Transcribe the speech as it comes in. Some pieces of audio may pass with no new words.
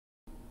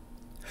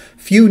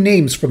Few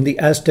names from the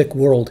Aztec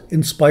world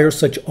inspire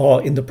such awe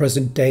in the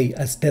present day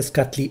as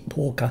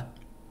Tezcatlipoca.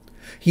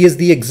 He is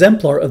the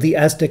exemplar of the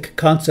Aztec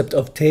concept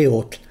of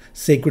Teotl,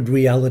 sacred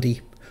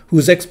reality,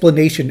 whose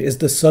explanation is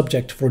the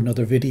subject for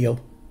another video.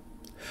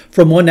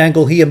 From one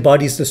angle, he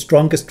embodies the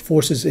strongest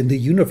forces in the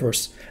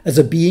universe as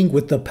a being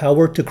with the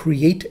power to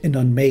create and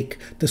unmake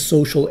the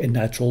social and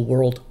natural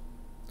world.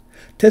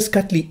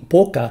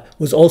 Tezcatlipoca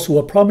was also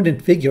a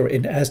prominent figure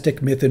in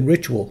Aztec myth and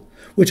ritual,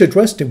 which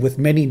addressed him with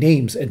many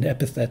names and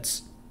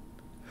epithets.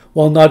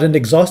 While not an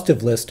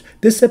exhaustive list,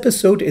 this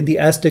episode in the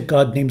Aztec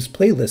God Names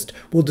playlist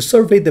will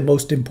survey the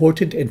most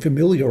important and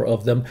familiar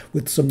of them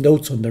with some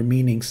notes on their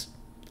meanings.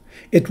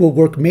 It will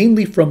work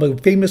mainly from a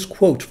famous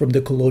quote from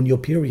the colonial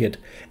period,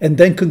 and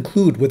then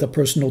conclude with a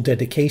personal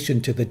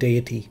dedication to the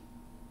deity.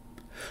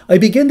 I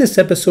begin this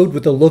episode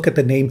with a look at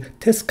the name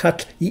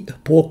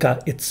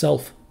Tezcatlipoca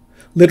itself.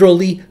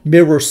 Literally,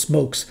 mirror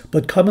smokes,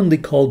 but commonly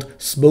called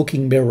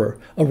smoking mirror,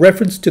 a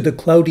reference to the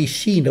cloudy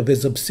sheen of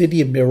his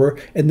obsidian mirror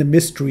and the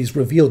mysteries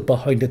revealed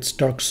behind its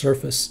dark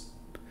surface.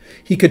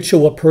 He could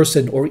show a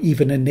person or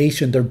even a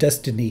nation their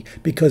destiny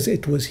because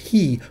it was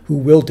he who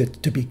willed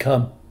it to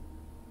become.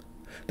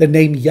 The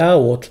name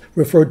Yaotl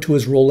referred to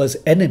his role as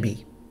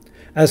enemy.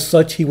 As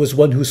such, he was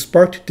one who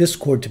sparked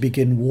discord to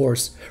begin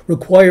wars,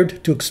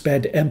 required to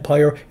expand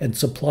empire and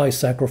supply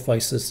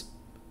sacrifices.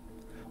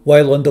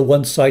 While on the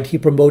one side he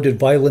promoted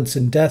violence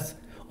and death,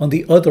 on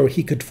the other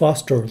he could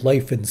foster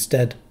life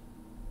instead.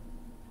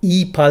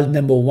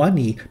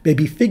 Ipalnemowani may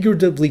be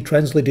figuratively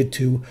translated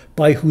to,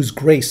 by whose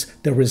grace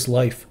there is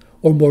life,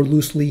 or more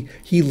loosely,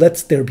 he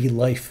lets there be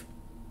life.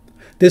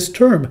 This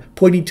term,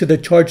 pointing to the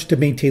charge to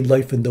maintain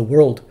life in the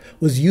world,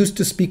 was used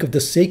to speak of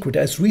the sacred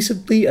as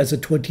recently as the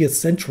 20th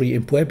century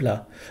in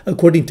Puebla,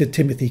 according to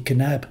Timothy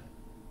Knab.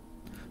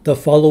 The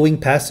following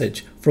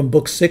passage, from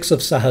Book 6 of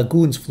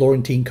Sahagún's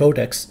Florentine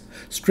Codex,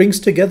 strings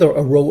together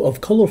a row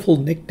of colorful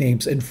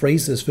nicknames and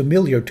phrases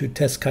familiar to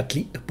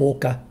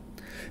Tezcatlipoca,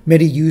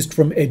 many used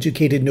from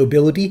educated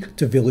nobility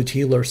to village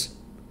healers.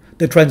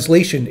 The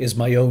translation is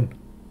my own.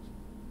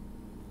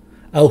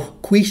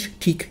 Auquish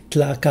tik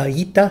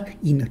tlacaita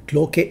in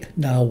tloque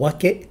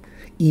nahuaque,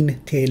 in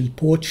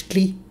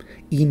telpochtli,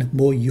 in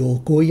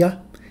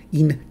moyogoya,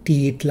 in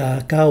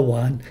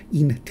titlacawan,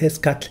 in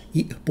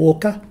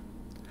Tezcatlipoca,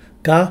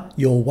 ka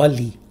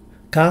yowali,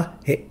 ka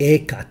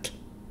heecatl.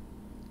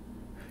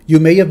 You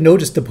may have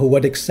noticed the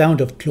poetic sound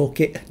of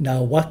tloque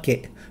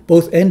nahuaque,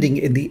 both ending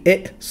in the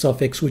e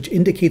suffix, which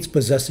indicates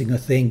possessing a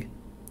thing.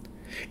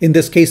 In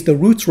this case, the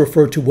roots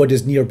refer to what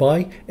is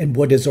nearby and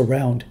what is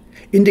around,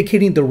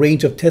 indicating the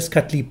range of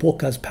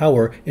Tezcatlipoca's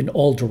power in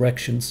all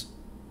directions.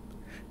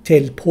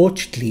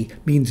 Telpochtli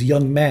means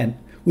young man,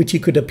 which he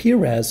could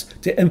appear as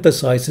to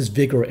emphasize his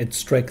vigor and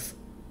strength.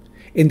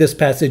 In this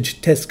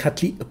passage,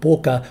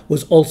 Tezcatlipoca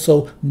was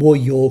also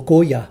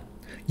moyogoya,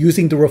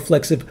 using the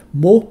reflexive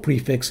mo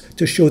prefix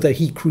to show that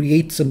he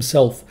creates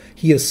himself,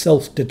 he is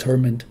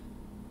self-determined.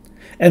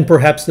 And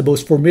perhaps the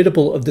most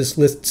formidable of this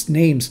list's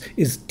names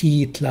is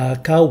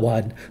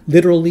Titlacawan,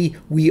 literally,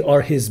 we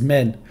are his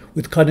men,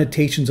 with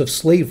connotations of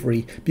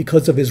slavery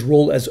because of his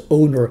role as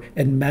owner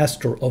and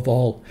master of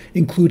all,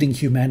 including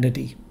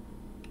humanity.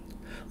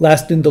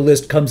 Last in the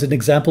list comes an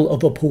example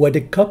of a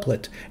poetic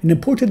couplet, an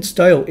important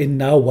style in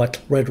Nahuatl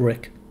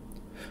rhetoric.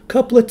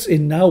 Couplets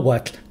in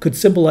Nahuatl could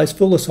symbolize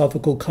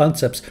philosophical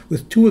concepts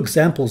with two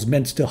examples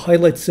meant to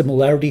highlight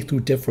similarity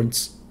through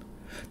difference.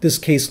 This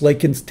case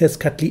likens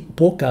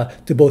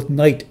Tezcatlipoca to both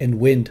night and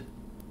wind.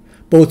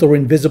 Both are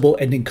invisible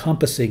and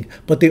encompassing,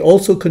 but they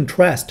also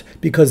contrast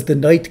because the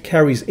night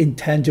carries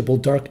intangible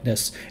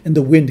darkness and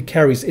the wind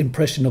carries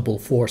impressionable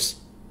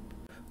force.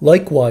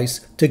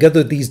 Likewise,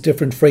 together these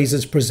different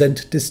phrases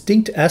present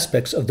distinct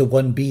aspects of the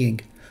one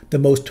being, the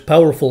most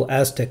powerful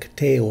Aztec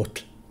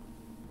Teotl.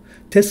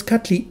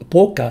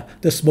 Tezcatlipoca,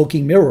 the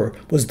smoking mirror,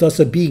 was thus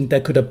a being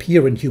that could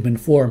appear in human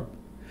form,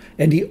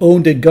 and he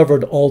owned and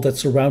governed all that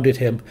surrounded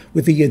him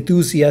with the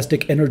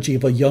enthusiastic energy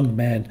of a young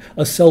man,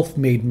 a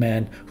self-made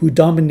man, who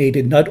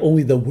dominated not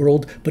only the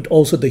world but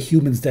also the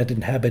humans that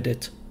inhabit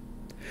it.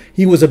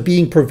 He was a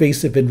being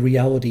pervasive in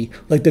reality,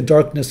 like the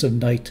darkness of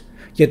night,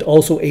 yet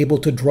also able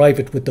to drive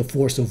it with the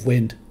force of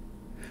wind.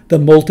 The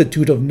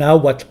multitude of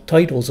Nahuatl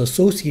titles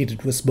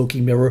associated with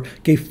Smoking Mirror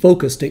gave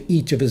focus to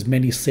each of his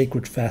many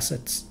sacred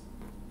facets.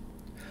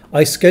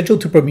 I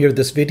scheduled to premiere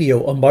this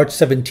video on March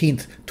 17,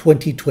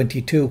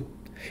 2022.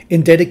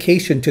 In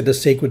dedication to the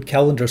sacred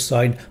calendar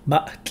sign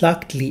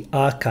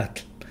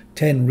Matlactli-Acatl,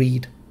 10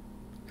 read.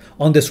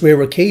 On this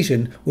rare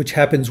occasion, which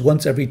happens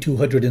once every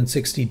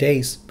 260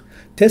 days,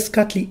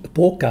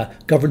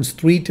 Tezcatlipoca governs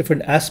 3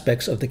 different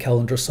aspects of the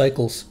calendar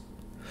cycles.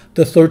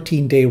 The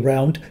 13-day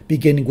round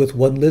beginning with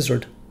 1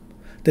 lizard,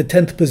 the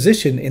 10th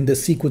position in the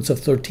sequence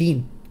of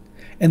 13,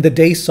 and the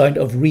day sign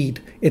of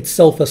Reed,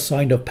 itself a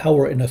sign of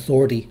power and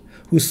authority,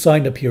 whose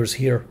sign appears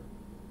here.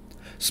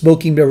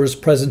 Smoking Mirror's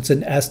presence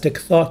in Aztec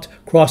thought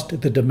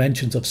crossed the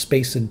dimensions of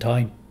space and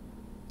time.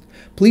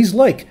 Please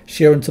like,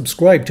 share, and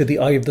subscribe to the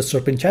Eye of the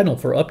Serpent channel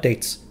for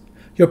updates.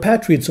 Your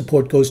Patreon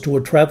support goes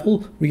toward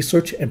travel,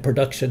 research, and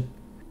production.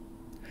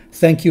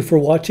 Thank you for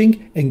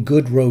watching and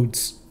good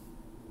roads.